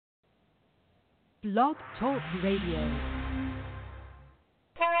Blog Talk Radio.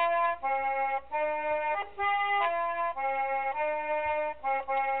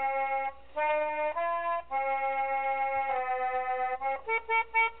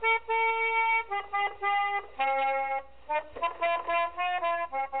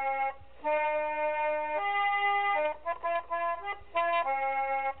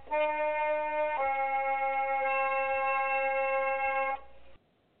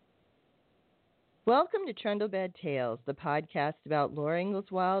 Welcome to Trundlebed Tales, the podcast about Laura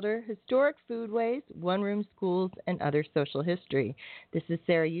Ingalls Wilder, historic foodways, one-room schools, and other social history. This is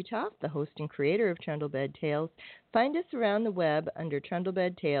Sarah Uthoff, the host and creator of Trundlebed Tales. Find us around the web under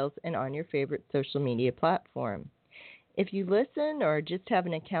Trundlebed Tales and on your favorite social media platform. If you listen or just have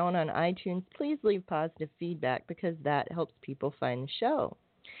an account on iTunes, please leave positive feedback because that helps people find the show.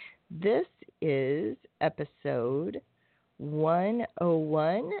 This is episode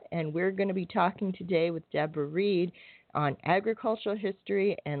 101, and we're going to be talking today with Debra Reid on agricultural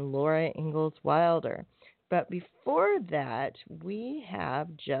history and Laura Ingalls Wilder. But before that, we have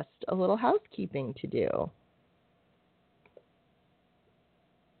just a little housekeeping to do.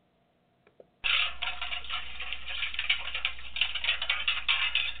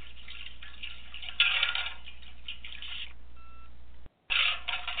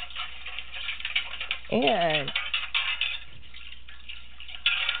 And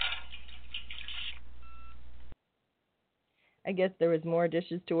I guess there was more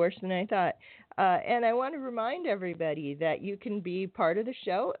dishes to wash than I thought. And I want to remind everybody that you can be part of the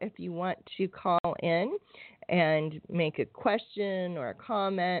show if you want to call in and make a question or a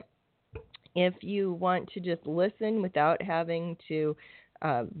comment. If you want to just listen without having to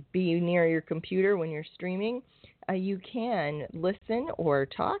be near your computer when you're streaming, you can listen or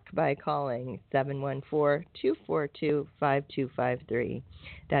talk by calling 714-242-5253.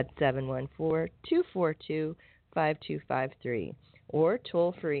 That's 714-242-5253. Or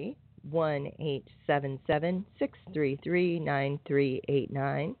toll free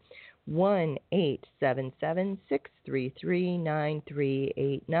 1-877-633-9389,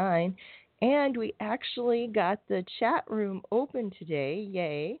 1-877-633-9389. And we actually got the chat room open today,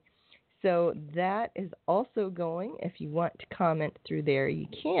 yay. So that is also going. If you want to comment through there, you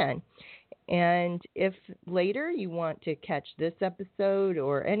can. And if later you want to catch this episode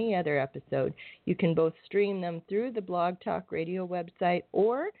or any other episode, you can both stream them through the Blog Talk Radio website,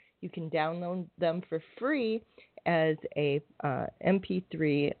 or you can download them for free as a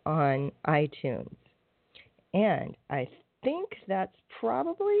MP3 on iTunes. And I think that's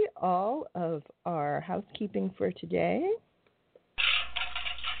probably all of our housekeeping for today.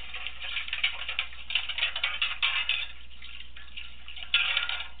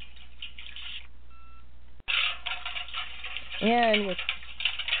 And with,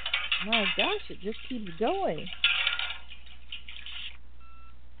 my gosh, it just keeps going.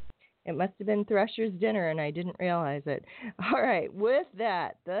 It must have been Thresher's dinner, and I didn't realize it. All right, with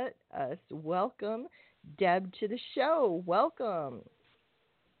that, let us welcome Deb to the show. Welcome.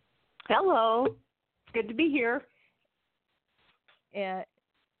 Hello. It's good to be here. And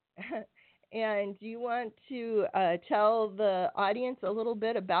do you want to tell the audience a little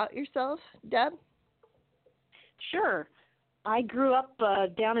bit about yourself, Deb? Sure. I grew up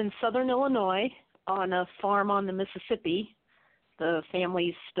down in southern Illinois on a farm on the Mississippi. The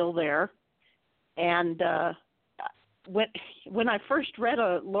family's still there. And when I first read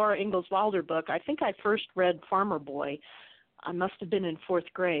a Laura Ingalls Wilder book, I think I first read Farmer Boy. I must have been in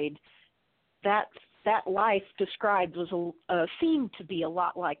fourth grade. That life described was seemed to be a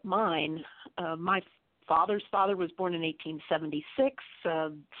lot like mine. My father's father was born in 1876,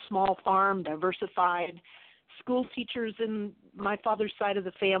 small farm, diversified. School teachers in my father's side of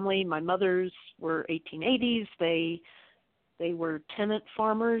the family. My mother's were 1880s. They were tenant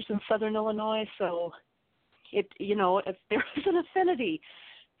farmers in southern Illinois. So if there was an affinity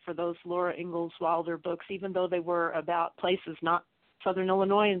for those Laura Ingalls Wilder books, even though they were about places not southern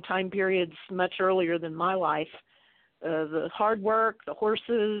Illinois in time periods much earlier than my life. The hard work, the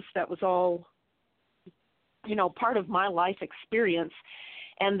horses, that was all, part of my life experience.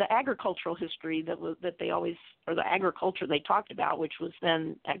 And the agricultural history that they always, or the agriculture they talked about, which was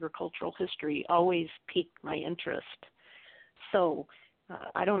then agricultural history, always piqued my interest. So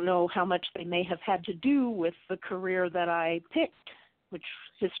I don't know how much they may have had to do with the career that I picked, which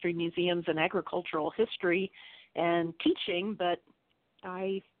history museums and agricultural history and teaching, but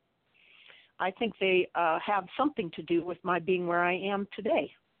I think they have something to do with my being where I am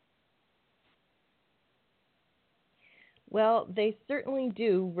today. Well, they certainly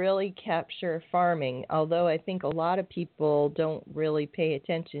do really capture farming, although I think a lot of people don't really pay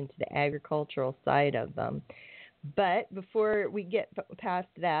attention to the agricultural side of them. But before we get past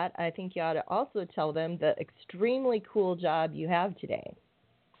that, I think you ought to also tell them the extremely cool job you have today.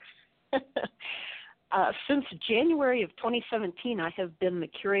 Since January of 2017, I have been the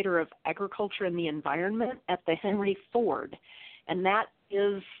Curator of Agriculture and the Environment at the Henry Ford, and that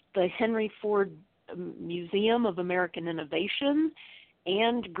is the Henry Ford Museum of American Innovation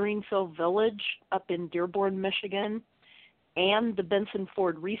and Greenfield Village up in Dearborn, Michigan, and the Benson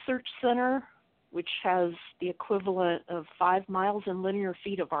Ford Research Center, which has the equivalent of 5 miles in linear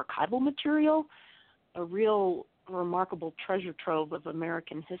feet of archival material, a real remarkable treasure trove of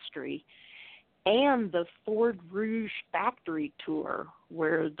American history, and the Ford Rouge factory tour,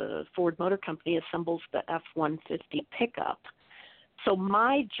 where the Ford Motor Company assembles the F-150 pickup. So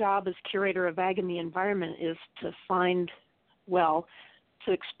my job as Curator of Ag and the Environment is to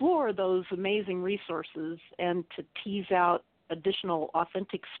to explore those amazing resources and to tease out additional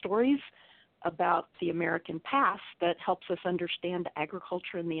authentic stories about the American past that helps us understand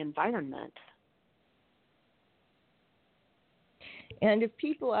agriculture and the environment. And if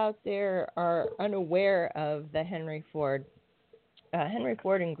people out there are unaware of the Henry Ford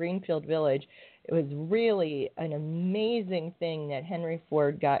in Greenfield Village, it was really an amazing thing that Henry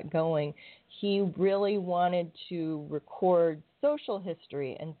Ford got going. He really wanted to record social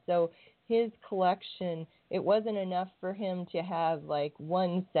history, and so his collection, it wasn't enough for him to have like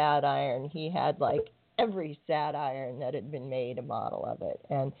one sad iron. He had like every sad iron that had been made, a model of it.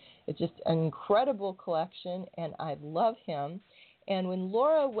 And it's just an incredible collection, and I love him. And when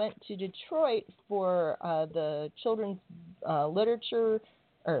Laura went to Detroit for the children's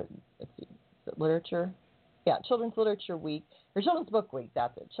Children's Literature Week, or Children's Book Week,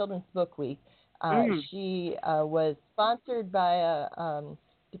 that's it, Children's Book Week, she was sponsored by a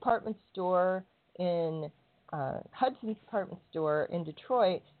department store in Hudson's department store in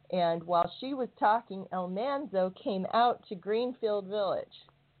Detroit, and while she was talking, Almanzo came out to Greenfield Village.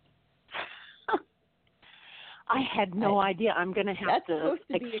 I had no idea. I'm going to have to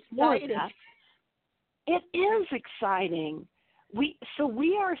explore that. It is exciting. We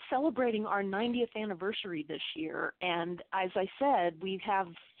are celebrating our 90th anniversary this year, and as I said, we have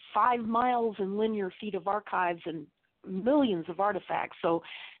 5 miles in linear feet of archives and millions of artifacts. So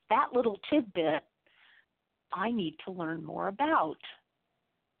that little tidbit I need to learn more about.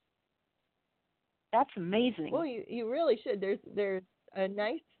 That's amazing. Well, you really should. There's a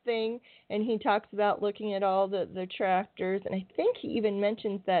nice thing, and he talks about looking at all the tractors, and I think he even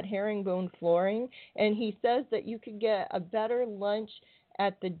mentions that herringbone flooring, and he says that you could get a better lunch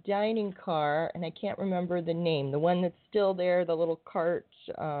at the dining car, and I can't remember the name, the one that's still there, the little cart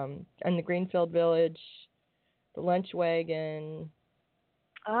in the Greenfield Village, the lunch wagon.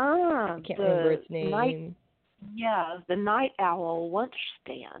 I can't remember its name. The Night Owl lunch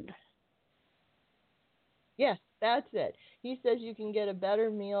stand. Yes, that's it. He says you can get a better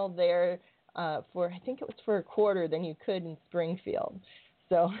meal there for, I think it was for $0.25 than you could in Springfield.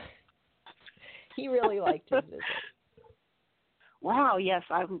 So he really liked his visit. Wow, yes,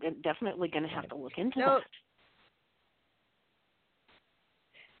 I'm definitely going to have to look into that.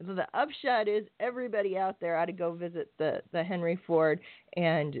 So the upshot is everybody out there ought to go visit the Henry Ford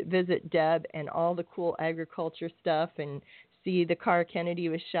and visit Deb and all the cool agriculture stuff and see the car Kennedy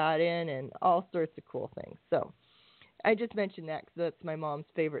was shot in and all sorts of cool things. So I just mentioned that because that's my mom's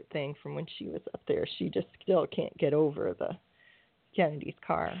favorite thing from when she was up there. She just still can't get over the Kennedy's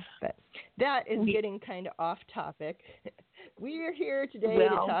car. But that is getting kind of off topic. We are here today to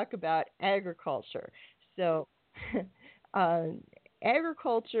talk about agriculture. So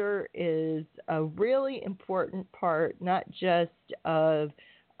agriculture is a really important part, not just of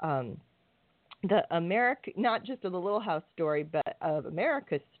not just of the Little House story, but of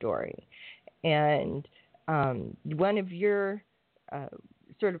America's story. And one of your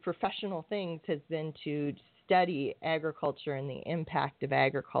sort of professional things has been to study agriculture and the impact of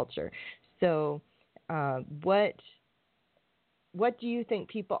agriculture. So what do you think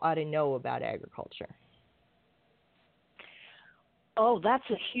people ought to know about agriculture? Oh, that's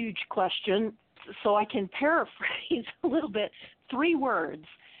a huge question. So I can paraphrase a little bit. 3 words: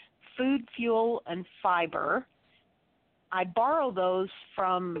 food, fuel, and fiber. I borrow those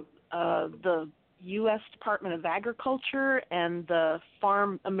from the U.S. Department of Agriculture and the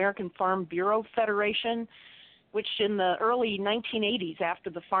American Farm Bureau Federation, which in the early 1980s, after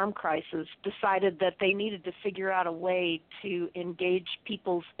the farm crisis, decided that they needed to figure out a way to engage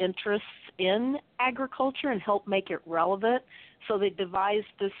people's interests in agriculture and help make it relevant. So they devised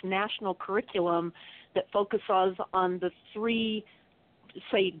this national curriculum that focuses on the three,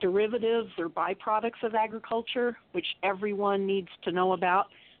 say, derivatives or byproducts of agriculture, which everyone needs to know about,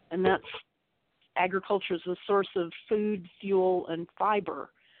 and that's agriculture is a source of food, fuel, and fiber.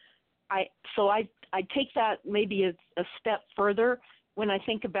 I take that maybe a step further when I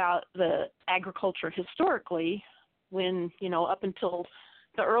think about the agriculture historically, when, up until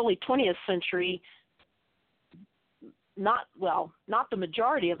the early 20th century, not the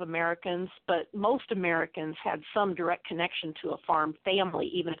majority of Americans, but most Americans had some direct connection to a farm family,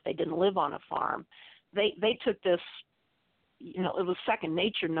 even if they didn't live on a farm. They took this, it was second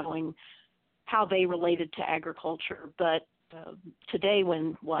nature knowing how they related to agriculture. But today,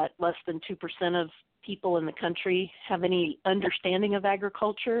 when less than 2% of people in the country have any understanding of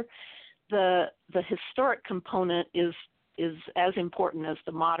agriculture, the historic component is as important as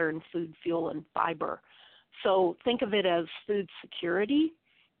the modern food, fuel, and fiber. So think of it as food security,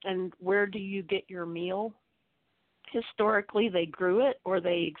 and where do you get your meal? Historically, they grew it, or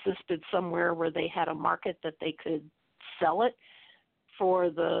they existed somewhere where they had a market that they could sell it for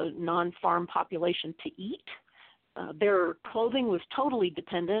the non-farm population to eat. Their clothing was totally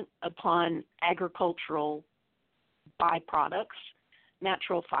dependent upon agricultural byproducts,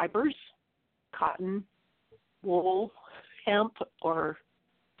 natural fibers, cotton, wool, hemp, or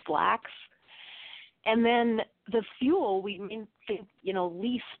flax. And then the fuel, we think,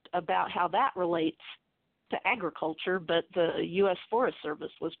 least about how that relates to agriculture, but the U.S. Forest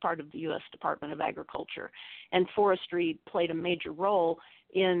Service was part of the U.S. Department of Agriculture, and forestry played a major role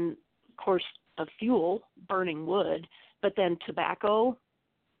in, of course, of fuel, burning wood, but then tobacco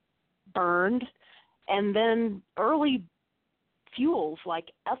burned, and then early fuels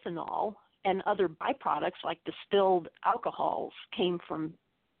like ethanol and other byproducts like distilled alcohols came from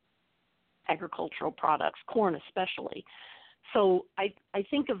agricultural products, corn especially. So I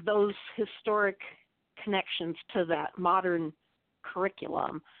think of those historic connections to that modern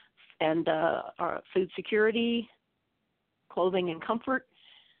curriculum and our food security, clothing and comfort,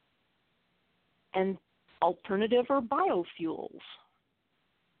 and alternative or biofuels.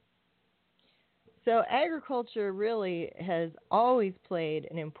 So agriculture really has always played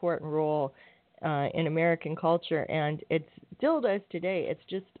an important role in American culture, and it still does today. It's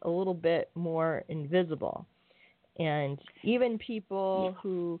just a little bit more invisible. And even people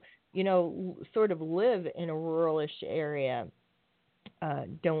who, sort of live in a ruralish area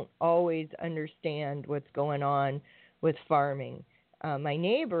don't always understand what's going on with farming. My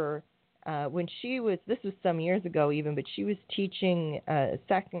neighbor, when this was some years ago even, but she was teaching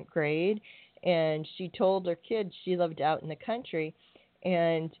second grade, and she told her kids she lived out in the country,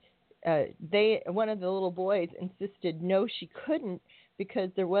 and one of the little boys insisted no, she couldn't, because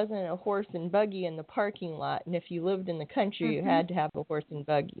there wasn't a horse and buggy in the parking lot, and if you lived in the country, you had to have a horse and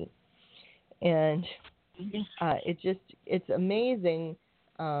buggy. And it's amazing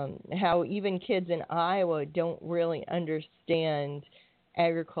how even kids in Iowa don't really understand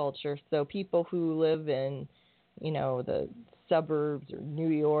agriculture. So people who live in, the suburbs or New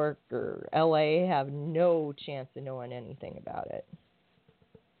York or LA have no chance of knowing anything about it.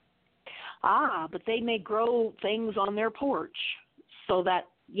 But they may grow things on their porch, so that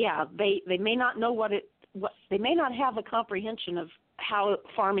they may not know they may not have a comprehension of how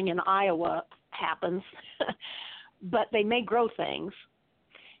farming in Iowa happens, but they may grow things,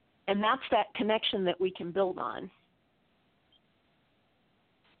 and that's that connection that we can build on.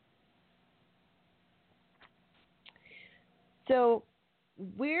 So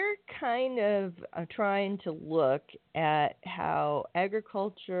we're kind of trying to look at how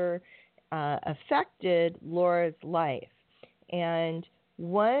agriculture affected Laura's life. And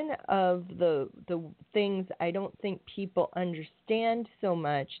one of the things I don't think people understand so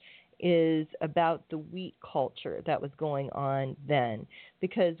much is about the wheat culture that was going on then.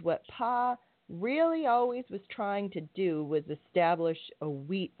 Because what Pa really always was trying to do was establish a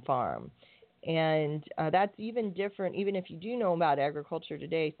wheat farm. And that's even different, even if you do know about agriculture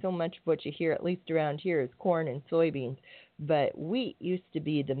today, so much of what you hear, at least around here, is corn and soybeans. But wheat used to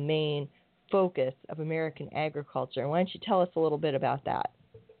be the main focus of American agriculture. Why don't you tell us a little bit about that?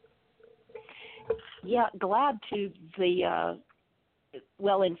 Yeah, glad to.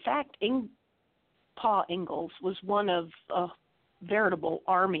 In fact, Pa Ingalls was one of a veritable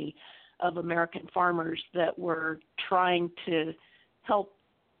army of American farmers that were trying to help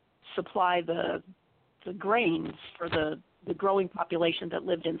supply the grains for the growing population that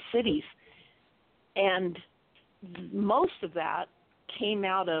lived in cities. And most of that came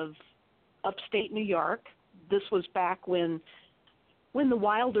out of upstate New York. This was back when the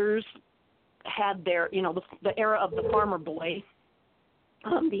Wilders had their, the era of the farmer boy,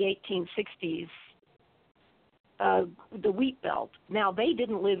 the 1860s the wheat belt. Now, they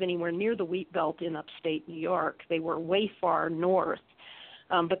didn't live anywhere near the wheat belt in upstate New York. They were way far north,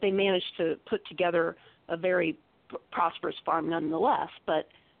 but they managed to put together a very prosperous farm nonetheless. But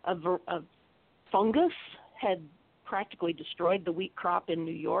a fungus had practically destroyed the wheat crop in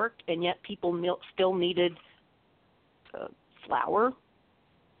New York, and yet people still needed flour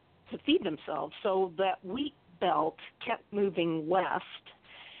to feed themselves. So that wheat belt kept moving west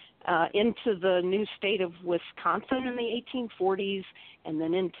into the new state of Wisconsin in the 1840s, and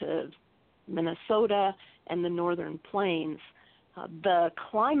then into Minnesota and the northern plains. The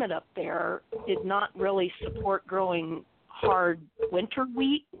climate up there did not really support growing hard winter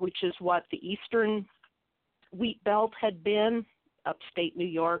wheat, which is what the eastern wheat belt had been, upstate New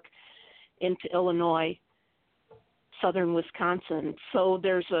York into Illinois, southern Wisconsin. So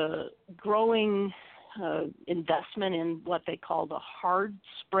there's a growing investment in what they call the hard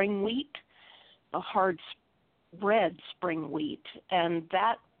spring wheat, the hard red spring wheat, and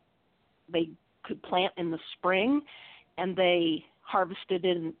that they could plant in the spring, and they harvested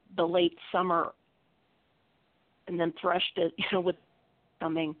in the late summer, and then threshed it, with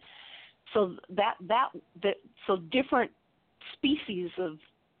coming. So so different species of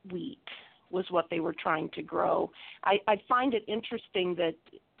wheat was what they were trying to grow. I find it interesting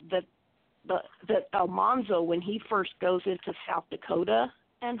that Almanzo, when he first goes into South Dakota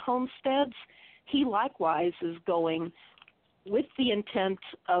and homesteads, he likewise is going with the intent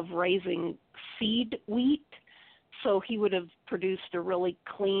of raising seed wheat. So he would have produced a really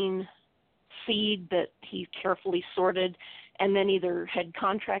clean seed that he carefully sorted, and then either had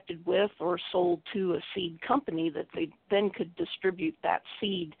contracted with or sold to a seed company that they then could distribute that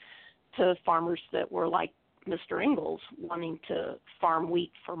seed to farmers that were like Mr. Ingalls, wanting to farm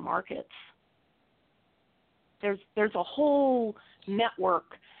wheat for markets. There's a whole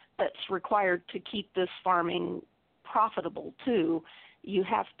network that's required to keep this farming profitable too. You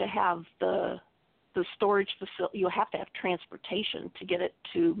have to have the storage facility. You have to have transportation to get it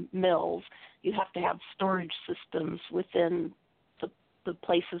to mills. You have to have storage systems within the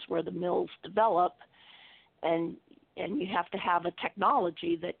places where the mills develop, and you have to have a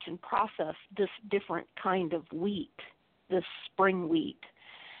technology that can process this different kind of wheat, this spring wheat.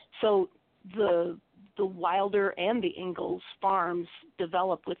 So the Wilder and the Ingalls farms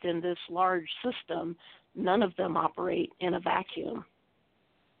develop within this large system. None of them operate in a vacuum.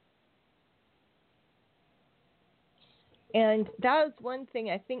 And that's one thing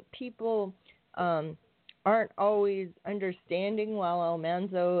I think people aren't always understanding while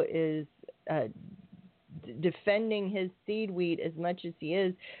Almanzo is defending his seed wheat as much as he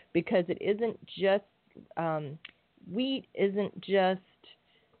is, because it isn't just wheat isn't just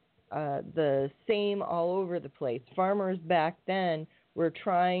the same all over the place. Farmers back then were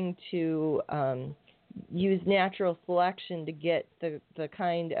trying to use natural selection to get the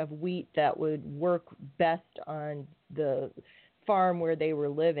kind of wheat that would work best on the farm where they were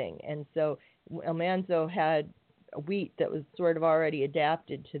living. And so Almanzo had a wheat that was sort of already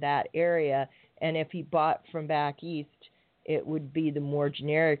adapted to that area, and if he bought from back east, it would be the more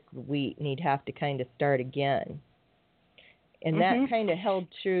generic wheat, and he'd have to kind of start again. And that kind of held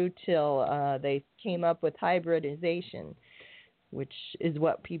true till they came up with hybridization, which is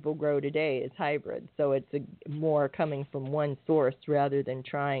what people grow today, is hybrid. So it's more coming from one source rather than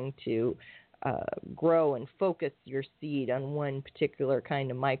trying to grow and focus your seed on one particular kind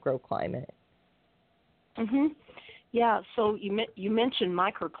of microclimate. Yeah, so you mentioned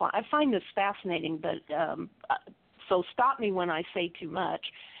microclimate. I find this fascinating, but so stop me when I say too much.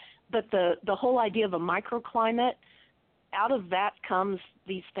 But the whole idea of a microclimate, out of that comes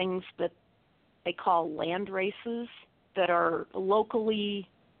these things that they call land races that are locally,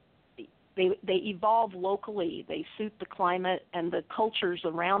 they evolve locally. They suit the climate and the cultures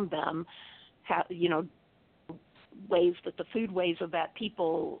around them, have, ways that the foodways of that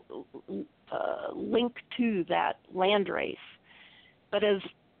people link to that land race. But as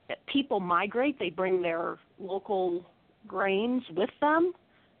people migrate, they bring their local grains with them.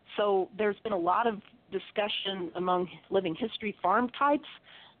 So there's been a lot of discussion among living history farm types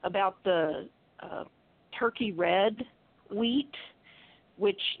about the turkey red wheat,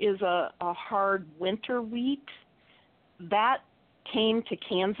 which is a hard winter wheat. That came to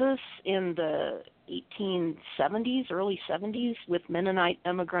Kansas in the 1870s, early 70s, with Mennonite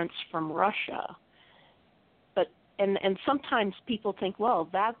immigrants from Russia. But and sometimes people think, well,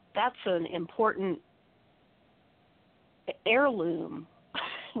 that's an important heirloom.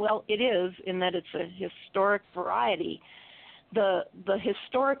 Well, it is, in that it's a historic variety. The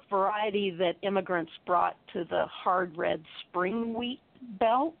historic variety that immigrants brought to the hard red spring wheat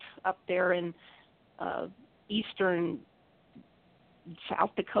belt up there in eastern South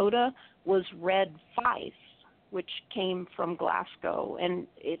Dakota was red fife, which came from Glasgow, and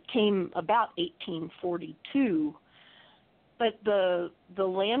it came about 1842. But the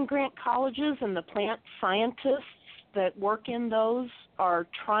land grant colleges and the plant scientists that work in those are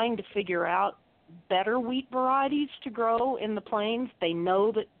trying to figure out better wheat varieties to grow in the plains. They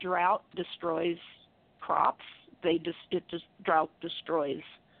know that drought destroys crops. Drought destroys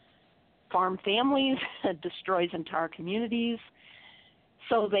farm families, destroys entire communities.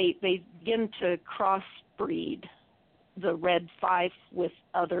 So they begin to crossbreed the red fife with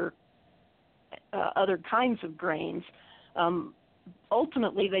other kinds of grains.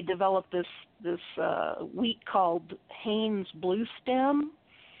 Ultimately, they developed this wheat called Haines Blue Stem,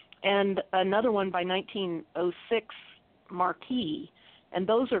 and another one by 1906, Marquis, and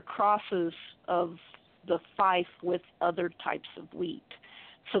those are crosses of the fife with other types of wheat,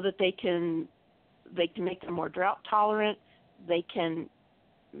 so that they can make them more drought tolerant. They can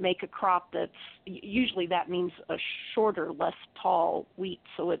make a crop that's usually that means a shorter, less tall wheat,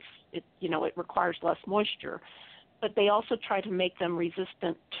 so it requires less moisture. But they also try to make them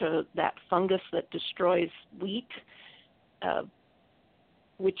resistant to that fungus that destroys wheat,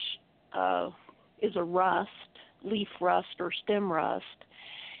 which is a rust, leaf rust or stem rust,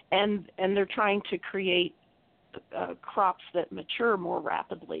 and they're trying to create crops that mature more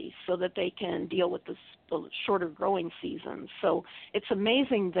rapidly so that they can deal with the shorter growing seasons. So it's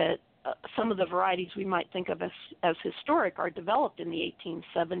amazing that some of the varieties we might think of as historic are developed in the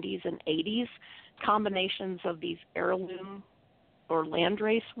 1870s and 80s, combinations of these heirloom or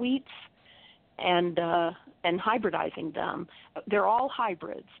landrace wheats, and hybridizing them. They're all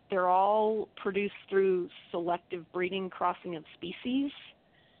hybrids. They're all produced through selective breeding, crossing of species.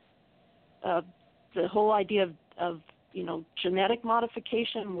 The whole idea of genetic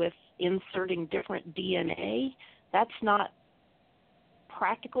modification with inserting different DNA, that's not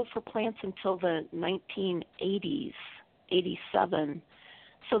practical for plants until the 1980s, 87.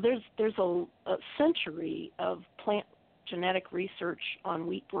 So there's a century of plant genetic research on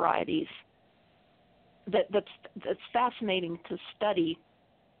wheat varieties that's fascinating to study.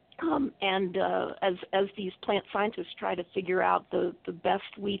 And as these plant scientists try to figure out the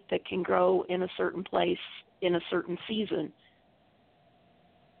best wheat that can grow in a certain place in a certain season.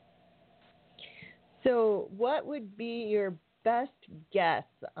 So what would be your best guess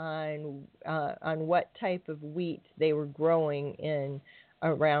on what type of wheat they were growing in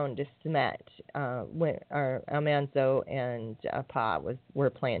around De Smet when Almanzo and Pa were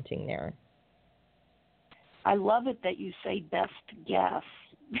planting there? I love it that you say best guess,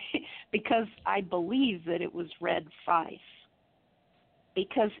 because I believe that it was red fife.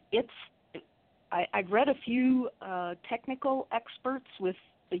 Because I've read a few technical experts with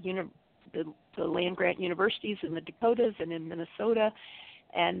the land grant universities in the Dakotas and in Minnesota,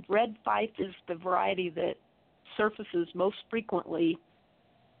 and red fife is the variety that surfaces most frequently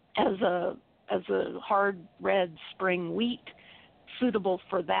as a hard red spring wheat suitable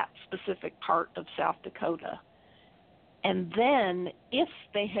for that specific part of South Dakota. And then if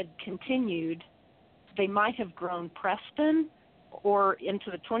they had continued, they might have grown Preston, or into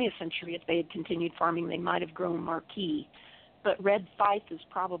the 20th century, if they had continued farming, they might have grown Marquis. But red fife is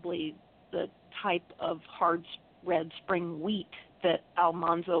probably the type of hard red spring wheat that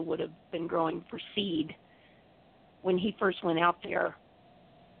Almanzo would have been growing for seed when he first went out there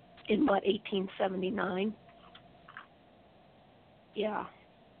in, 1879? Yeah.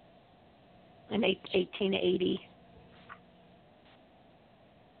 In 1880.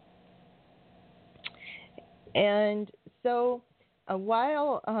 And so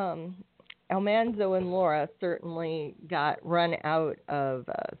while Almanzo and Laura certainly got run out of,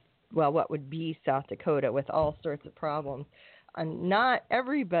 what would be South Dakota with all sorts of problems, not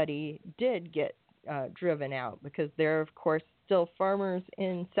everybody did get driven out, because there are, of course, still farmers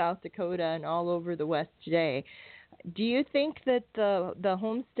in South Dakota and all over the West today. Do you think that the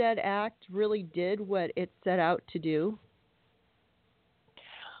Homestead Act really did what it set out to do?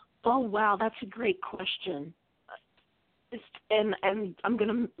 Oh, wow, that's a great question. And I'm going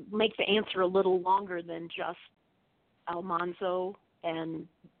to make the answer a little longer than just Almanzo and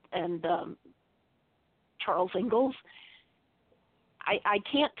Charles Ingalls. I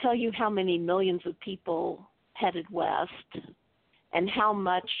can't tell you how many millions of people headed west and how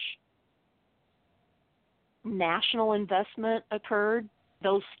much national investment occurred.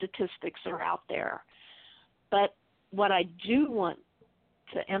 Those statistics are out there. But what I do want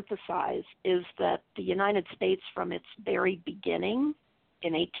to emphasize is that the United States, from its very beginning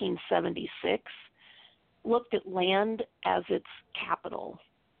in 1876, looked at land as its capital.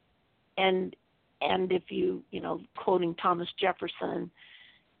 And and if you quoting Thomas Jefferson,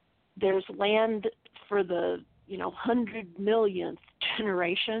 there's land for the 100 millionth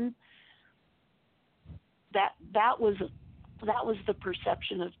generation. That was the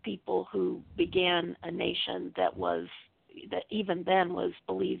perception of people who began a nation that even then was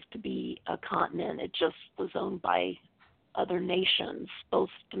believed to be a continent. It just was owned by other nations, both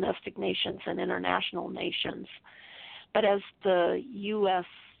domestic nations and international nations. But as the U.S.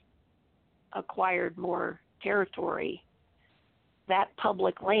 acquired more territory, that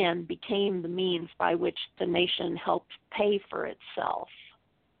public land became the means by which the nation helped pay for itself.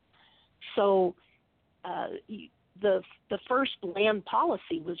 So the first land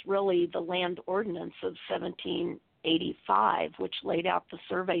policy was really the Land Ordinance of 1785, which laid out the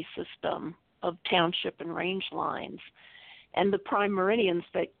survey system of township and range lines, and the prime meridians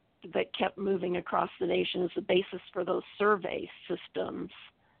that kept moving across the nation as the basis for those survey systems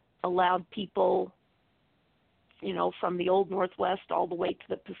allowed people, from the Old Northwest all the way to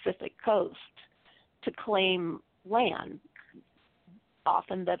the Pacific coast to claim land,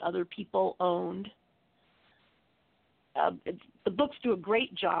 often that other people owned. The books do a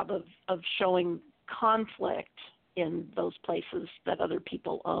great job of showing conflict in those places that other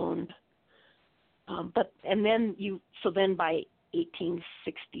people owned. Then by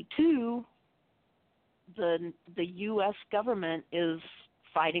 1862, the U.S. government is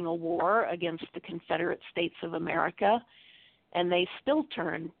fighting a war against the Confederate States of America, and they still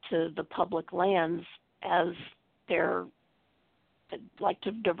turn to the public lands as their, like,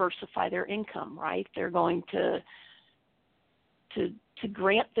 to diversify their income, right? They're going to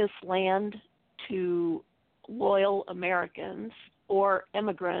grant this land to loyal Americans or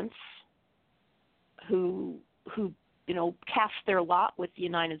immigrants who cast their lot with the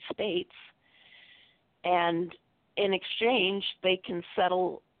United States, and in exchange they can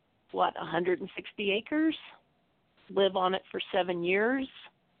settle 160 acres, live on it for 7 years.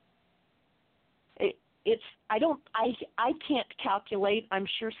 I can't calculate, I'm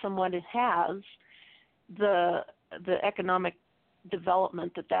sure someone has, the economic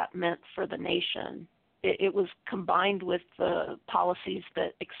development that meant for the nation. It was combined with the policies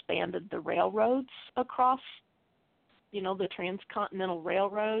that expanded the railroads across, the Transcontinental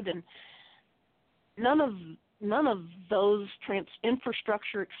Railroad, and none of those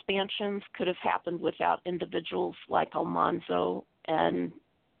infrastructure expansions could have happened without individuals like Almanzo and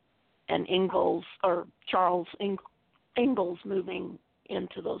Ingalls, or Charles Ingalls, moving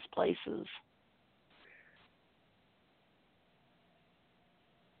into those places.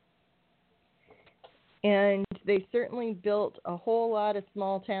 And they certainly built a whole lot of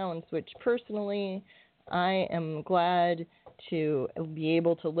small towns, which personally I am glad to be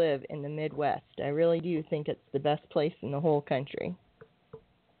able to live in the Midwest. I really do think it's the best place in the whole country.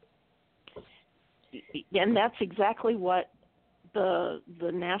 And that's exactly what the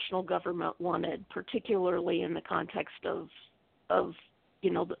national government wanted, particularly in the context of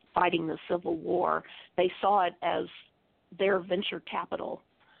fighting the Civil War. They saw it as their venture capital.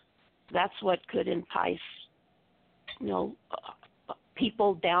 That's what could entice,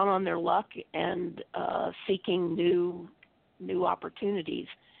 people down on their luck and seeking new opportunities.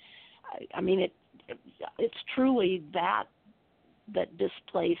 I mean, it's truly that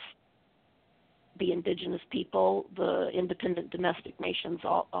displaced the indigenous people, the independent domestic nations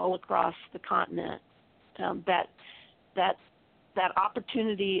all across the continent. That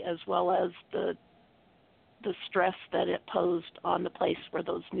opportunity, as well as the stress that it posed on the place where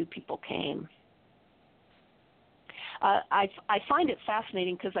those new people came. I find it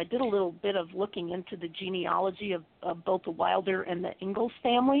fascinating because I did a little bit of looking into the genealogy of both the Wilder and the Ingalls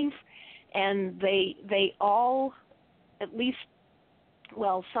families, and they all, at least,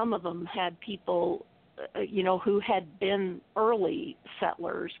 well, some of them had people, who had been early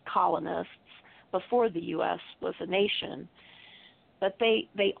settlers, colonists, before the U.S. was a nation. But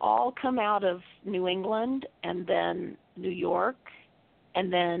they all come out of New England, and then New York,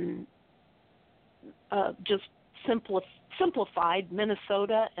 and then just simplified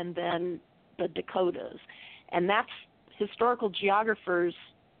Minnesota, and then the Dakotas. And that's, historical geographers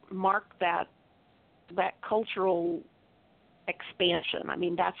mark that cultural expansion. I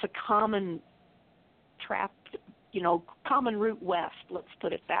mean, that's a common common route west, let's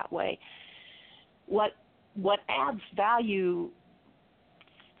put it that way. What adds value,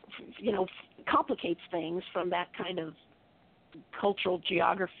 complicates things from that kind of cultural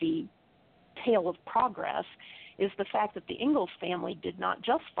geography tale of progress, is the fact that the Ingalls family did not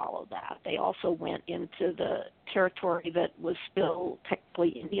just follow that. They also went into the territory that was still technically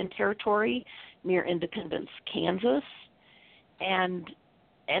Indian territory near Independence, Kansas, and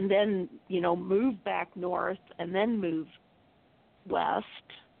and then, move back north and then move west.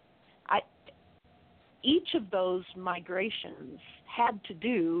 Each of those migrations had to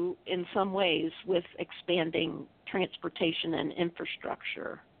do in some ways with expanding transportation and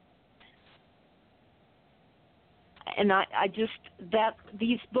infrastructure. And I just, that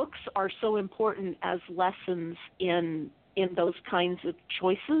these books are so important as lessons in those kinds of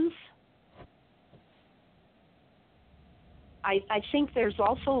choices. I think there's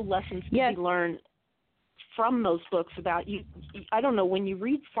also lessons to be learned from those books about you. I don't know, when you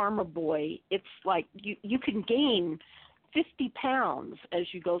read Farmer Boy, it's like you can gain 50 pounds as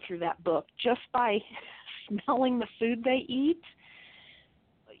you go through that book just by smelling the food they eat.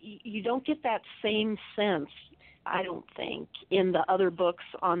 You don't get that same sense, I don't think, in the other books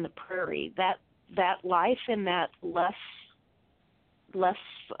on the prairie. That life in that less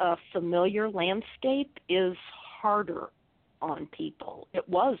familiar landscape is harder on people. It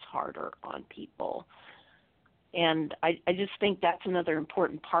was harder on people. And I just think that's another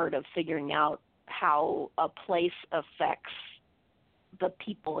important part of figuring out how a place affects the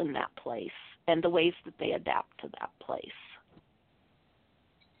people in that place and the ways that they adapt to that place.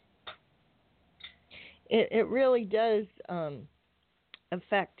 It really does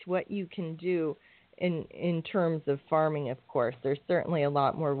affect what you can do in terms of farming, of course. There's certainly a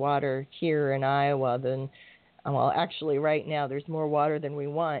lot more water here in Iowa than, well, actually right now there's more water than we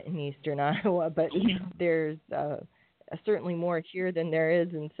want in eastern Iowa, but there's certainly more here than there is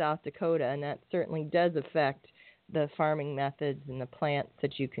in South Dakota, and that certainly does affect the farming methods and the plants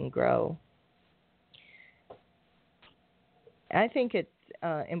that you can grow. I think it's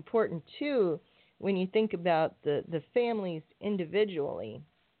important, too, when you think about the families individually,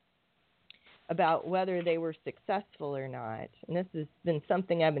 about whether they were successful or not, and this has been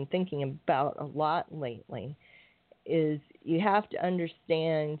something I've been thinking about a lot lately, is you have to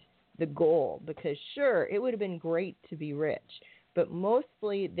understand the goal, because sure, it would have been great to be rich, but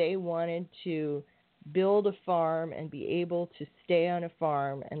mostly they wanted to build a farm and be able to stay on a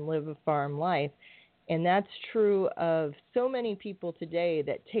farm and live a farm life. And that's true of so many people today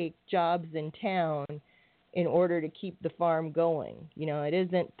that take jobs in town in order to keep the farm going. It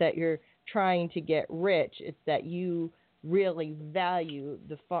isn't that you're trying to get rich, it's that you really value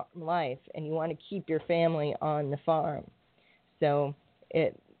the farm life and you want to keep your family on the farm. So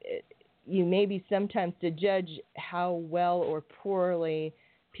you maybe sometimes, to judge how well or poorly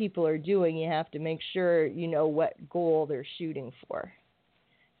people are doing, you have to make sure you know what goal they're shooting for.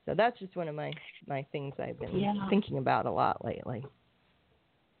 So that's just one of my things I've been thinking about a lot lately.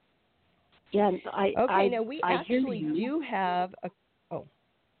 Yeah, now we actually do have a...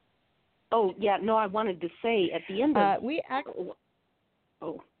 Oh, yeah, no, I wanted to say at the end of...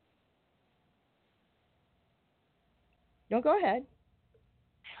 No, go ahead.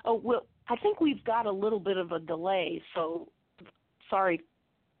 Oh, well, I think we've got a little bit of a delay, so sorry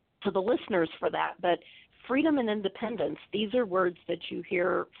to the listeners for that, but freedom and independence, these are words that you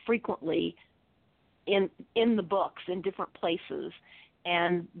hear frequently in the books in different places,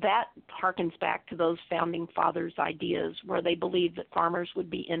 and that harkens back to those founding fathers' ideas where they believed that farmers would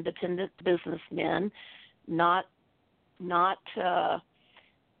be independent businessmen, not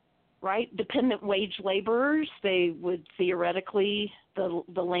dependent wage laborers. They would theoretically, the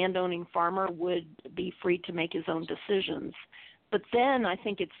landowning farmer would be free to make his own decisions. But then I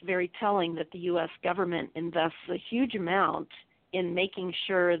think it's very telling that the U.S. government invests a huge amount in making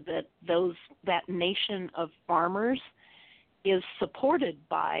sure that that nation of farmers is supported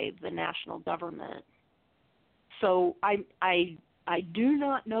by the national government. So I do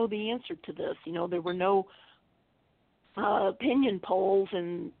not know the answer to this. There were no opinion polls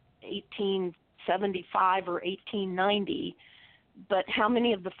in 1875 or 1890, but how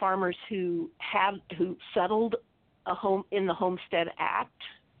many of the farmers who settled a home in the Homestead Act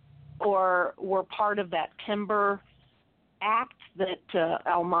or were part of that Timber Act that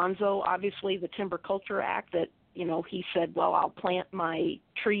Almanzo, obviously the Timber Culture Act, that he said, well, I'll plant my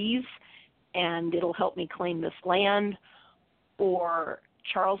trees and it'll help me claim this land, or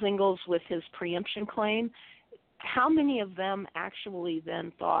Charles Ingalls with his preemption claim. How many of them actually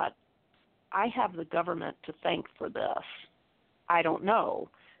then thought, I have the government to thank for this? I don't know,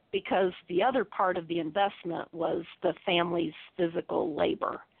 because the other part of the investment was the family's physical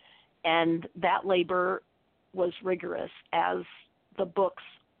labor, and that labor was rigorous, as the books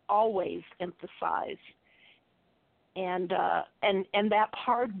always emphasize. And that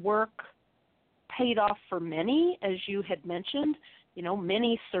hard work paid off for many, as you had mentioned.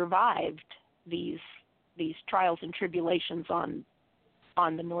 Many survived these trials and tribulations on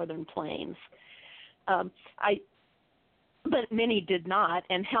the northern plains. but many did not.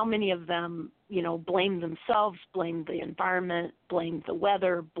 And how many of them, blamed themselves, blamed the environment, blamed the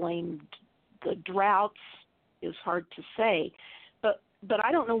weather, blamed the droughts is hard to say. But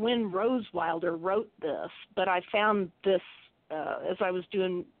I don't know when Rose Wilder wrote this, but I found this as I was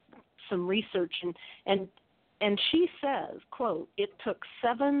doing some research, and she says, quote, "It took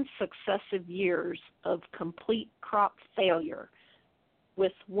 7 successive years of complete crop failure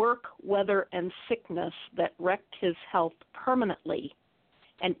with work, weather, and sickness that wrecked his health permanently,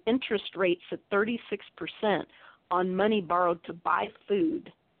 and interest rates at 36% on money borrowed to buy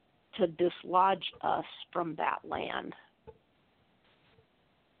food to dislodge us from that land."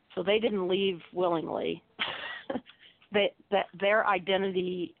 So they didn't leave willingly. that their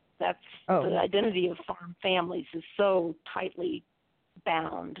identity, the identity of farm families is so tightly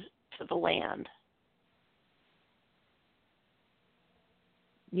bound to the land.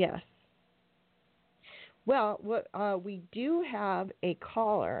 Yes. Well, we do have a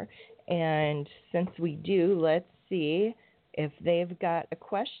caller, and since we do, let's see if they've got a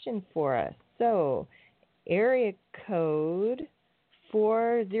question for us. So, area code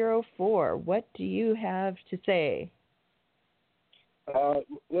 404, what do you have to say?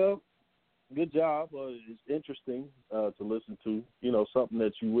 Well, good job. It's interesting to listen to, something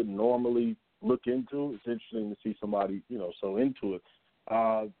that you wouldn't normally look into. It's interesting to see somebody, so into it.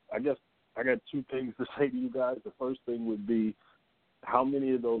 I guess I got 2 things to say to you guys. The first thing would be how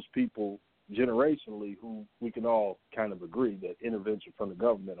many of those people generationally who we can all kind of agree that intervention from the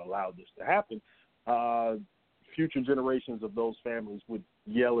government allowed this to happen, future generations of those families would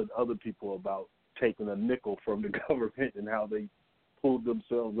yell at other people about taking a nickel from the government and how they pulled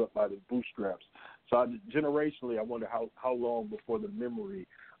themselves up by the bootstraps. So generationally, I wonder how long before the memory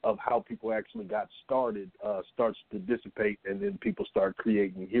of how people actually got started starts to dissipate, and then people start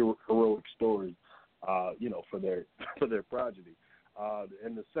creating heroic stories, for their progeny.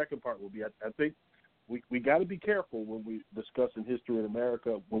 And the second part will be, I think we got to be careful when we discussing history in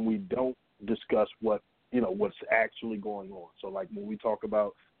America when we don't discuss what's actually going on. So, like when we talk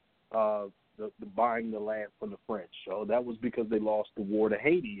about the buying the land from the French, so that was because they lost the war to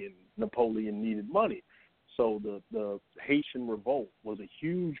Haiti and Napoleon needed money. So the Haitian revolt was a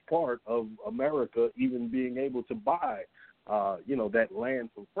huge part of America even being able to buy, that land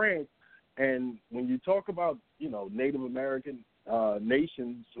from France. And when you talk about, Native American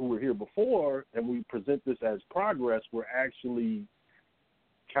nations who were here before, and we present this as progress, we're actually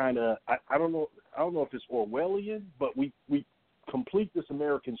kind of, I don't know if it's Orwellian, but we complete this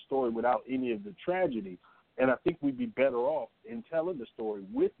American story without any of the tragedy. And I think we'd be better off in telling the story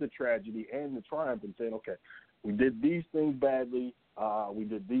with the tragedy and the triumph and saying, okay, we did these things badly, we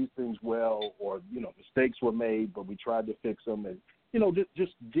did these things well, or, mistakes were made, but we tried to fix them. And,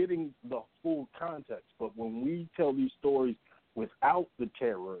 just getting the full context. But when we tell these stories without the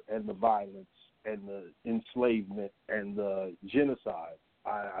terror and the violence and the enslavement and the genocide,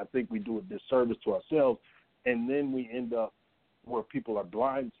 I think we do a disservice to ourselves. And then we end up where people are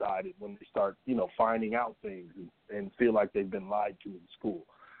blindsided when they start, finding out things and feel like they've been lied to in school.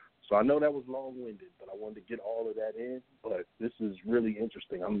 So I know that was long-winded, but I wanted to get all of that in. But this is really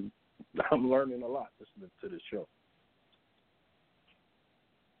interesting. I'm learning a lot listening to this show.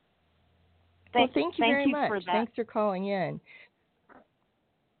 Thank you very much. For that. Thanks for calling in.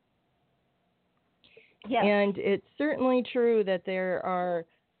 Yes. And it's certainly true that there are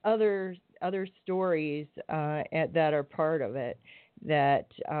other stories that are part of it that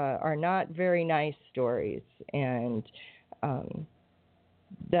are not very nice stories, and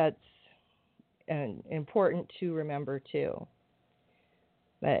that's important to remember too.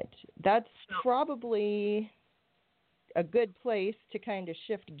 But that's probably a good place to kind of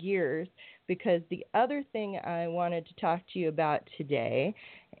shift gears, because the other thing I wanted to talk to you about today,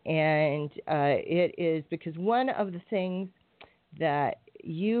 and it is because one of the things that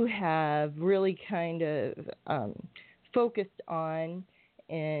you have really kind of focused on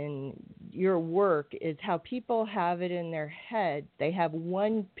in your work is how people have it in their head. They have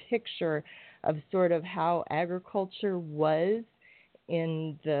one picture of sort of how agriculture was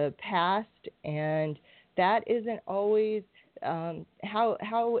in the past, and that isn't always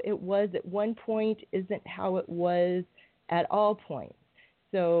how it was at one point isn't how it was at all points.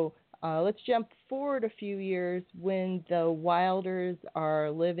 So let's jump forward a few years when the Wilders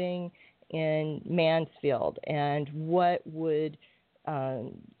are living in Mansfield, and what would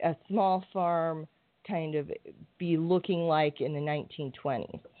a small farm kind of be looking like in the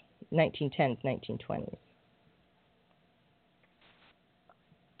 1910s, 1920s.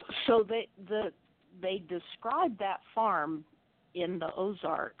 So they described that farm in the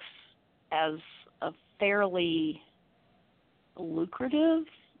Ozarks as a fairly lucrative.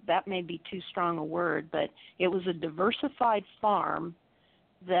 That may be too strong a word, but it was a diversified farm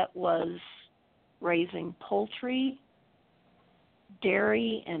that was raising poultry,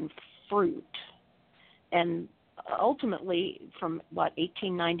 dairy, and fruit. And ultimately, from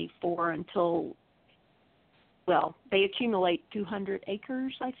 1894 until, well, they accumulate 200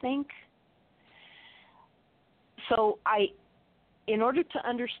 acres, I think. So in order to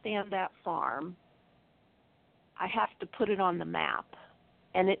understand that farm, I have to put it on the map.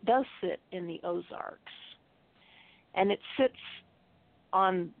 And it does sit in the Ozarks. And it sits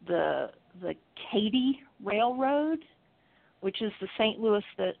on the Katy Railroad, which is the St. Louis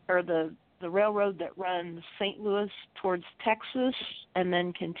the railroad that runs St. Louis towards Texas and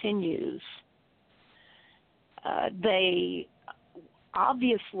then continues. They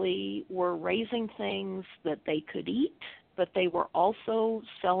obviously were raising things that they could eat, but they were also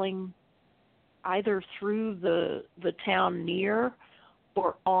selling either through the town near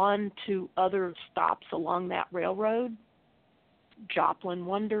or on to other stops along that railroad, Joplin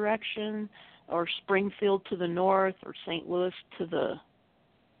one direction, or Springfield to the north, or St. Louis to the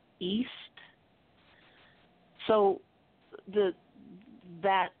east. So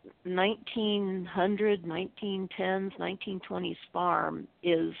that 1900, 1910s, 1920s farm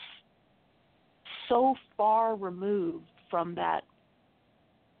is so far removed from that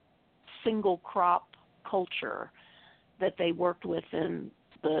single crop culture that they worked with in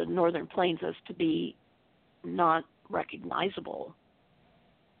the Northern Plains as to be not recognizable.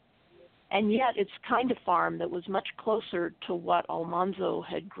 And yet it's kind of farm that was much closer to what Almanzo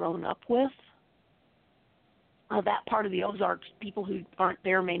had grown up with. That part of the Ozarks, people who aren't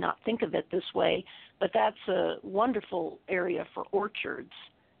there may not think of it this way, but that's a wonderful area for orchards.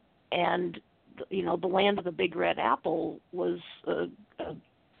 And, you know, the land of the Big Red Apple was a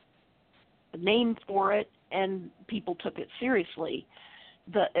name for it, and people took it seriously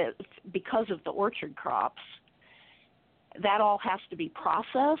because of the orchard crops. That all has to be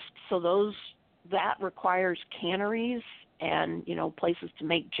processed, so that requires canneries and, you know, places to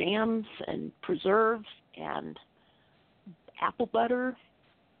make jams and preserves and apple butter.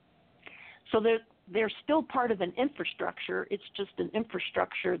 So they're still part of an infrastructure. It's just an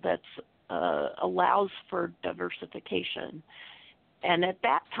infrastructure that allows for diversification. And at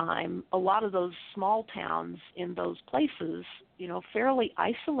that time, a lot of those small towns in those places, you know, fairly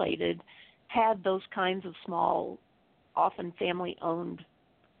isolated, had those kinds of small, often family-owned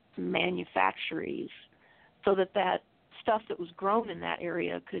manufactories, so that stuff that was grown in that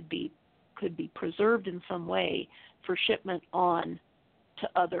area could be preserved in some way for shipment on to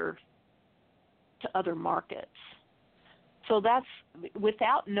other markets. So that's,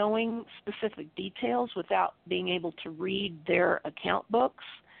 without knowing specific details, without being able to read their account books,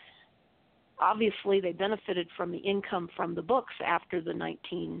 obviously they benefited from the income from the books after the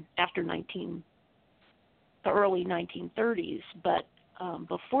early 1930s, but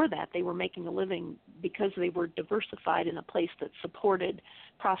before that they were making a living because they were diversified in a place that supported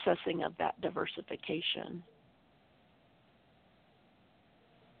processing of that diversification.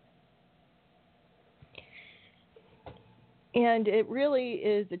 And it really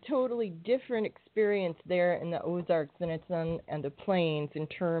is a totally different experience there in the Ozarks than it's on the Plains in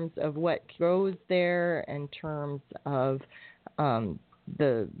terms of what grows there, in terms of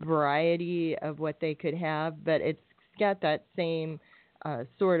the variety of what they could have. But it's got that same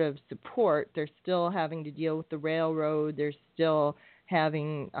sort of support. They're still having to deal with the railroad. They're still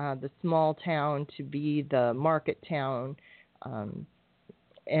having the small town to be the market town.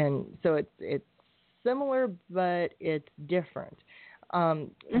 And so it's similar, but it's different.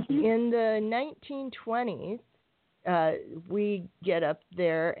 In the 1920s, we get up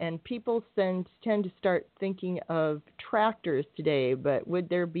there, and people tend to start thinking of tractors today, but would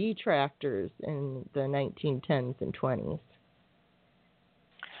there be tractors in the 1910s and 20s?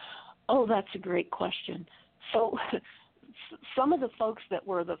 Oh, that's a great question. So some of the folks that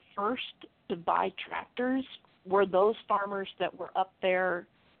were the first to buy tractors were those farmers that were up there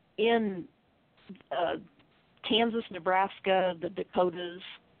in Kansas, Nebraska, the Dakotas.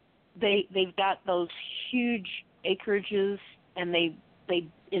 They've got those huge acreages, and they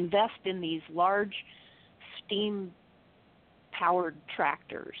invest in these large steam-powered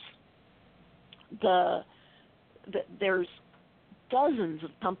tractors. There's dozens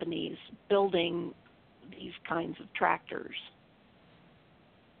of companies building these kinds of tractors.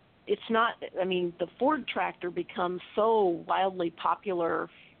 It's not, I mean, the Ford tractor becomes so wildly popular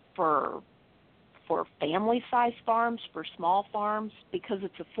for family-sized farms, for small farms, because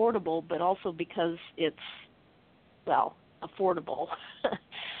it's affordable, but also because it's, well, affordable.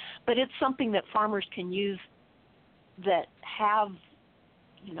 But it's something that farmers can use that have,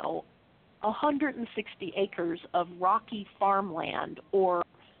 160 acres of rocky farmland, or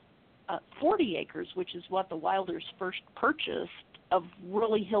 40 acres, which is what the Wilders first purchased, of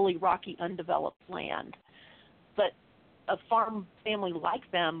really hilly, rocky, undeveloped land. But a farm family like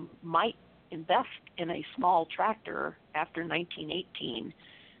them might invest in a small tractor after 1918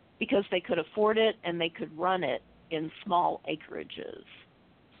 because they could afford it and they could run it in small acreages.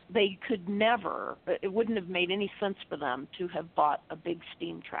 They could never, it wouldn't have made any sense for them to have bought a big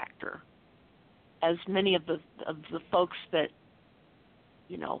steam tractor, as many of the folks that,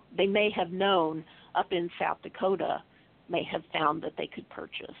 they may have known up in South Dakota may have found that they could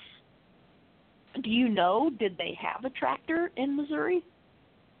purchase. Do you know, did they have a tractor in Missouri?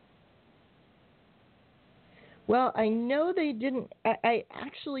 Well, I know they didn't. I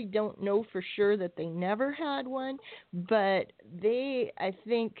actually don't know for sure that they never had one, but they, I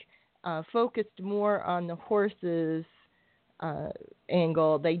think, focused more on the horses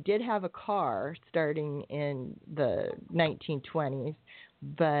angle. They did have a car starting in the 1920s,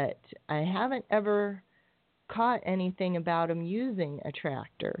 but I haven't ever caught anything about them using a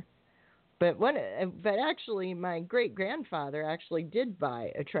tractor. But actually, my great-grandfather actually did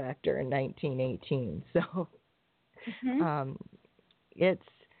buy a tractor in 1918, so... Mm-hmm. It's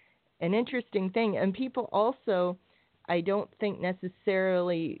an interesting thing. And people also, I don't think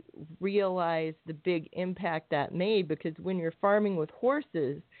necessarily realize the big impact that made, because when you're farming with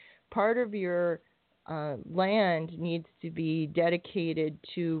horses, part of your land needs to be dedicated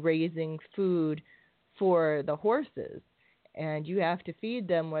to raising food for the horses. And you have to feed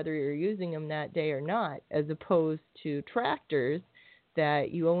them whether you're using them that day or not, as opposed to tractors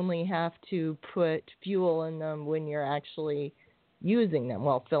that you only have to put fuel in them when you're actually using them.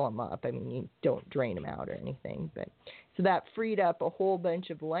 Well, fill them up. I mean, you don't drain them out or anything. But so that freed up a whole bunch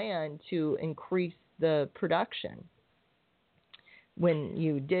of land to increase the production when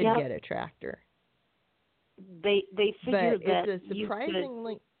you did get a tractor. They figured but that it's a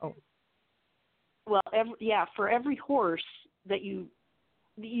surprisingly... for every horse that you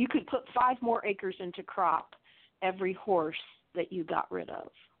could put 5 more acres into crop, every horse that you got rid of.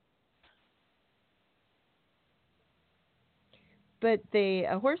 But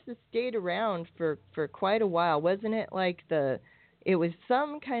horses stayed around for quite a while, wasn't it? Like it was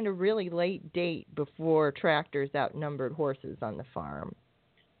some kind of really late date before tractors outnumbered horses on the farm.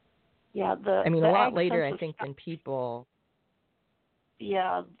 Yeah, a lot later, I think, than people.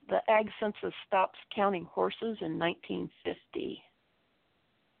 Yeah, the Ag Census stops counting horses in 1950.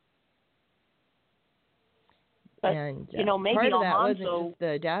 But, and maybe part of that Almanzo, wasn't just the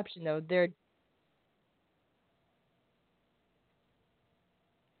adoption, though.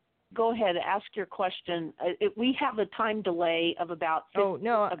 Go ahead, ask your question. We have a time delay of about 10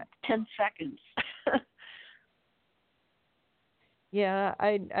 seconds. Yeah,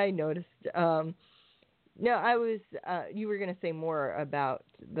 I noticed. No, I was. You were going to say more about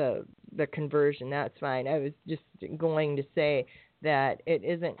the conversion. That's fine. I was just going to say that it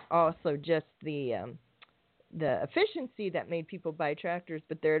isn't also just the efficiency that made people buy tractors,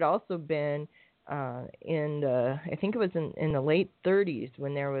 but there had also been I think it was in the late 30s,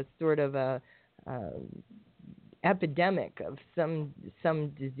 when there was sort of a epidemic of some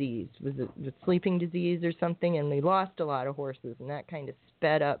disease. Was it sleeping disease or something? And we lost a lot of horses, and that kind of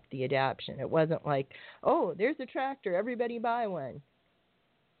sped up the adoption. It wasn't like, oh, there's a tractor, everybody buy one.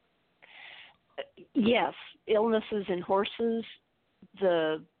 Yes, illnesses in horses,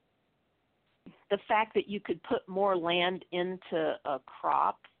 the fact that you could put more land into a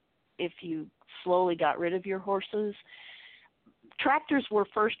crop if you slowly got rid of your horses. Tractors were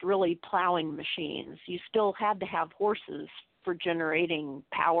first really plowing machines. You still had to have horses for generating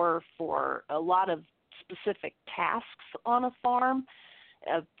power for a lot of specific tasks on a farm.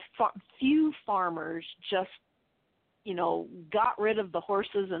 Few farmers just, got rid of the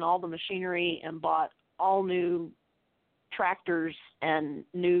horses and all the machinery and bought all new tractors and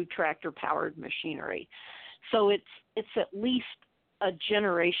new tractor-powered machinery. So it's at least a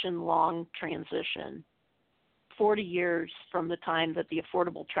generation-long transition, 40 years from the time that the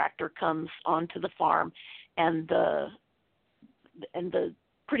affordable tractor comes onto the farm and the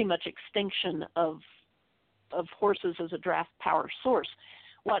pretty much extinction of horses as a draft power source.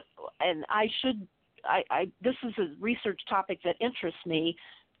 This is a research topic that interests me.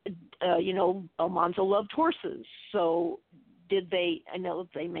 Almanzo loved horses, so I know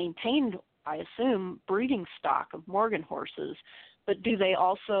they maintained, I assume, breeding stock of Morgan horses, but do they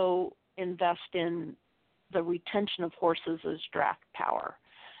also invest in the retention of horses as draft power?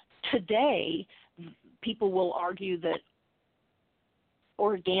 Today, people will argue that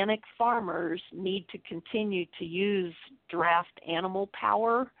organic farmers need to continue to use draft animal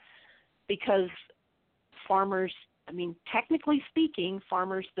power because farmers, I mean, technically speaking,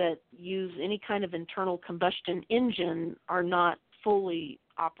 farmers that use any kind of internal combustion engine are not fully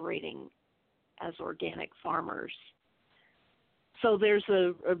operating as organic farmers. So there's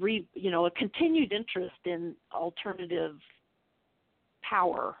a continued interest in alternative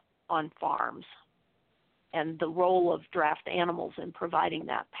power on farms and the role of draft animals in providing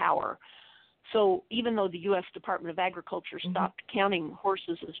that power. So even though the U.S. Department of Agriculture stopped counting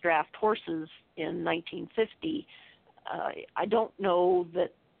horses as draft horses in 1950, I don't know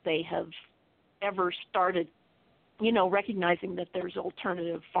that they have ever started, recognizing that there's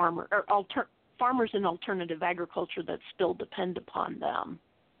alternative farmers in alternative agriculture that still depend upon them.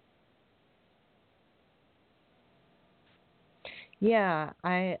 Yeah,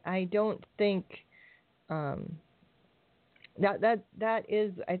 I don't think that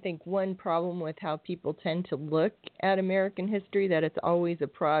is, I think, one problem with how people tend to look at American history, that it's always a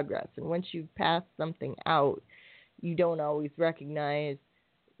progress. And once you've passed something out, you don't always recognize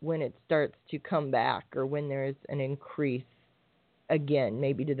when it starts to come back or when there's an increase again,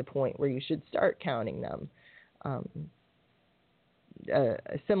 maybe to the point where you should start counting them.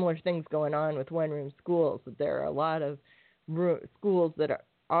 Similar things going on with one-room schools. There are a lot of schools that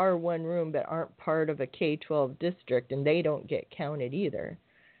are one room but aren't part of a K-12 district, and they don't get counted either.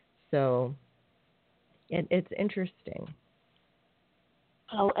 So it's interesting.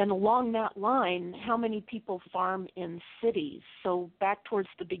 Oh, and along that line, how many people farm in cities? So back towards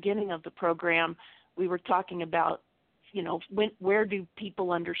the beginning of the program, we were talking about, where do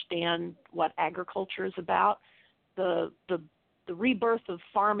people understand what agriculture is about? The rebirth of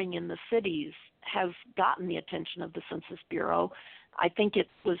farming in the cities has gotten the attention of the Census Bureau. I think it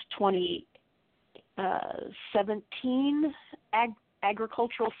was 2017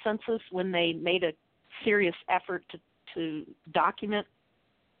 agricultural census when they made a serious effort to document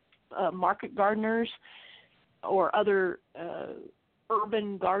market gardeners or other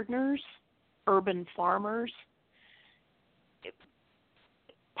urban gardeners, urban farmers.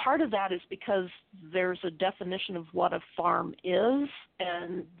 Part of that is because there's a definition of what a farm is,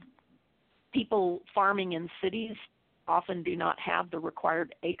 and people farming in cities often do not have the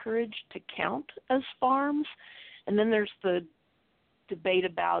required acreage to count as farms. And then there's the debate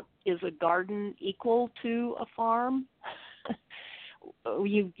about, is a garden equal to a farm?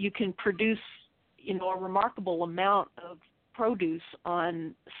 You can produce, a remarkable amount of produce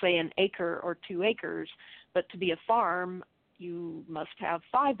on, say, an acre or 2 acres, but to be a farm, you must have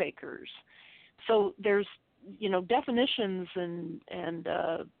 5 acres. So there's, definitions and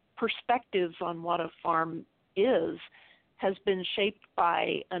perspectives on what a farm is has been shaped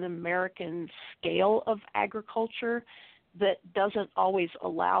by an American scale of agriculture that doesn't always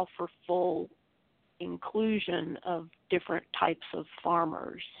allow for full inclusion of different types of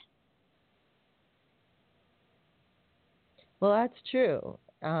farmers. Well, that's true.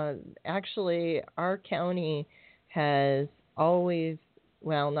 Actually, our county has always,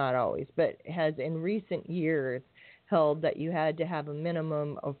 well, not always, but has in recent years held that you had to have a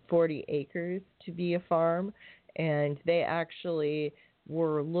minimum of 40 acres to be a farm. And they actually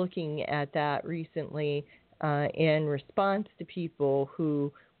were looking at that recently in response to people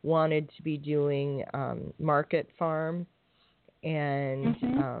who wanted to be doing market farms,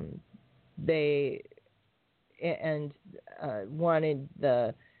 and they wanted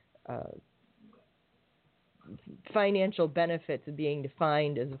the financial benefits of being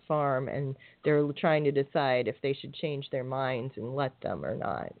defined as a farm, and they're trying to decide if they should change their minds and let them or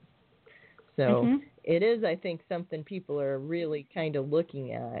not. So it is, I think, something people are really kind of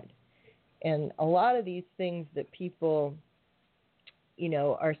looking at. And a lot of these things that people,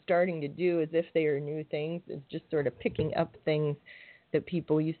 are starting to do as if they are new things is just sort of picking up things that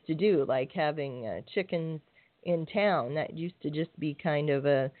people used to do, like having chickens in town. That used to just be kind of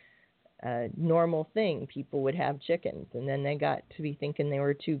a normal thing. People would have chickens, and then they got to be thinking they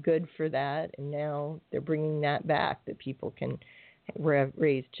were too good for that, and now they're bringing that back, that people can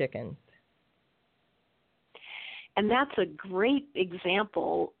raise chickens. And that's a great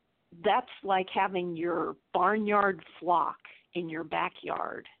example. That's like having your barnyard flock in your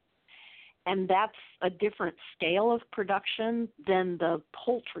backyard. And that's a different scale of production than the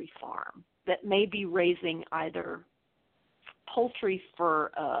poultry farm that may be raising either poultry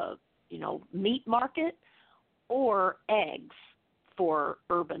for meat market or eggs for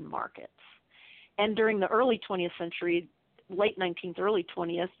urban markets. And during the early 20th century, late 19th, early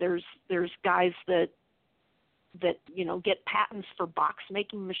 20th, there's guys that get patents for box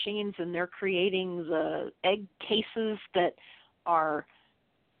making machines, and they're creating the egg cases that are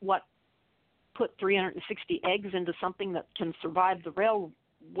put 360 eggs into something that can survive the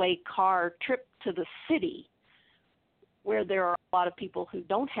railway car trip to the city, where there are a lot of people who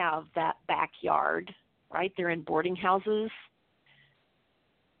don't have that backyard, right? They're in boarding houses,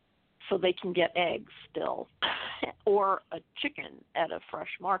 so they can get eggs still, or a chicken at a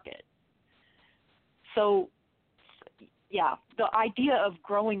fresh market. So, yeah, the idea of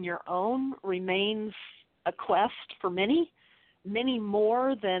growing your own remains a quest for many, many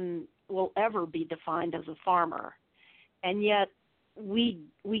more than will ever be defined as a farmer. And yet we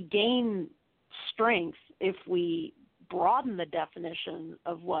gain strength if we broaden the definition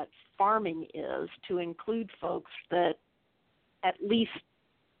of what farming is to include folks that at least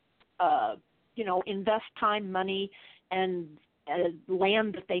invest time, money, and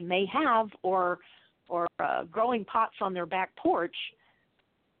land that they may have, or growing pots on their back porch,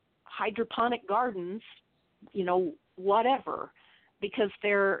 hydroponic gardens, whatever, because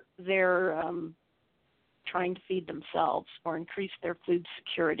they're trying to feed themselves or increase their food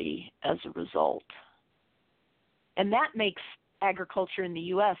security as a result. And that makes agriculture in the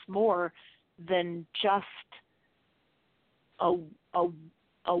U.S. more than just a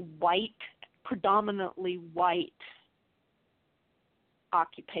white, predominantly white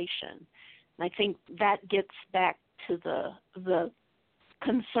occupation. And I think that gets back to the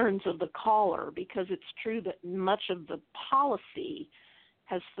concerns of the caller, because it's true that much of the policy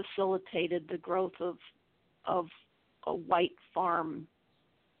has facilitated the growth of a white farming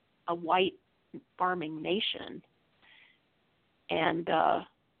nation. And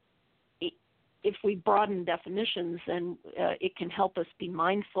if we broaden definitions, then it can help us be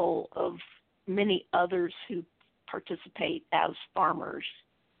mindful of many others who participate as farmers.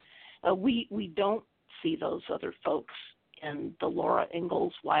 We don't see those other folks in the Laura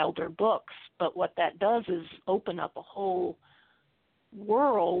Ingalls Wilder books, but what that does is open up a whole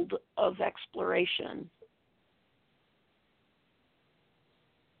world of exploration.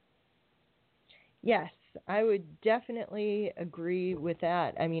 Yes, I would definitely agree with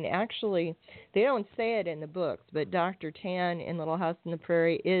that. I mean, actually, they don't say it in the books, but Dr. Tan in Little House on the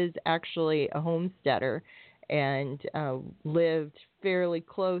Prairie is actually a homesteader and lived fairly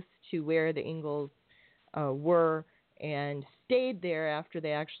close to where the Ingalls were, and stayed there after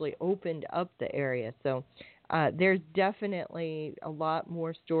they actually opened up the area. So there's definitely a lot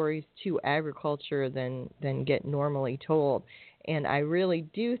more stories to agriculture than get normally told. And I really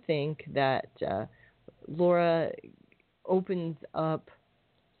do think that Laura opens up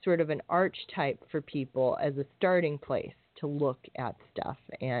sort of an archetype for people as a starting place to look at stuff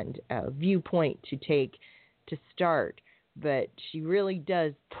and a viewpoint to take to start. But she really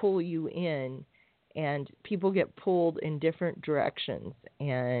does pull you in, and people get pulled in different directions.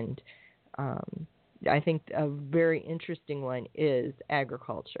 And I think a very interesting one is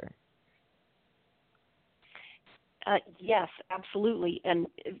agriculture. Yes, absolutely. And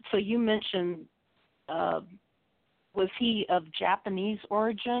so you mentioned, was he of Japanese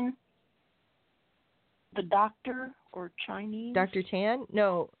origin, the doctor, or Chinese? Dr. Tan?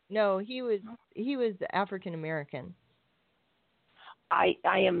 No, he was African American. I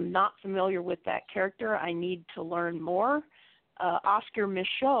am not familiar with that character. I need to learn more. Oscar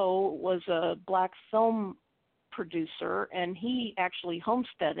Michaud was a black film producer, and he actually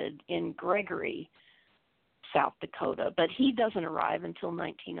homesteaded in Gregory, South Dakota, but he doesn't arrive until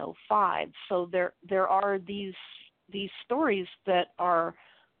 1905. So there are these stories that are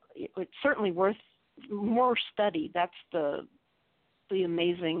it's certainly worth more study. That's the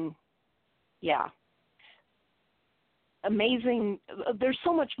amazing, amazing. There's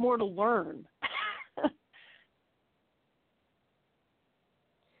so much more to learn.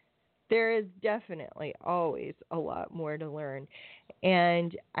 There is definitely always a lot more to learn.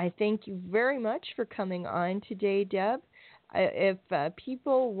 And I thank you very much for coming on today, Deb. If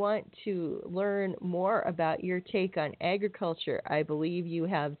people want to learn more about your take on agriculture, I believe you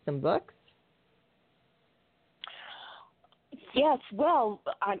have some books. Yes, well,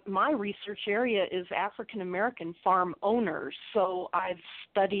 my research area is African American farm owners. So I've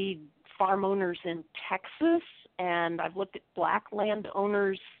studied farm owners in Texas, and I've looked at black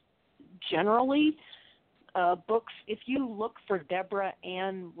landowners generally. Books, if you look for Debra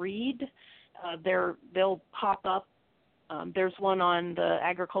Reid, they'll pop up. There's one on the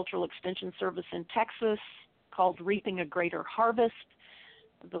Agricultural Extension Service in Texas called Reaping a Greater Harvest.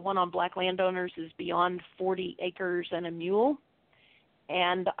 The one on black landowners is Beyond 40 Acres and a Mule.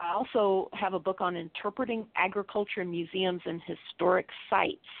 And I also have a book on interpreting agriculture in museums and historic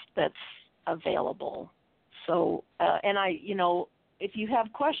sites that's available. So, and if you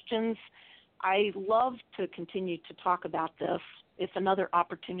have questions, I love to continue to talk about this. if another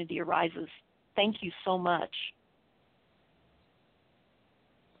opportunity arises. Thank you so much.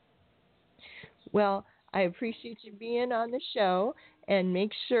 Well, I appreciate you being on the show, and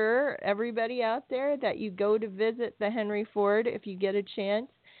make sure, everybody out there, that you go to visit the Henry Ford if you get a chance.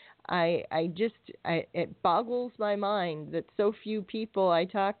 It boggles my mind that so few people I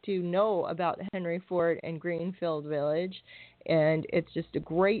talk to know about Henry Ford and Greenfield Village, and it's just a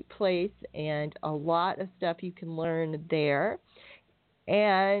great place and a lot of stuff you can learn there.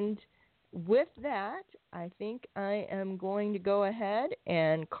 And with that, I think I am going to go ahead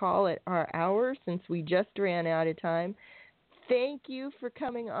and call it our hour since we just ran out of time. Thank you for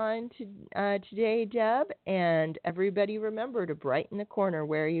coming on today, Deb, and everybody remember to brighten the corner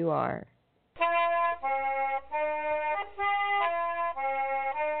where you are.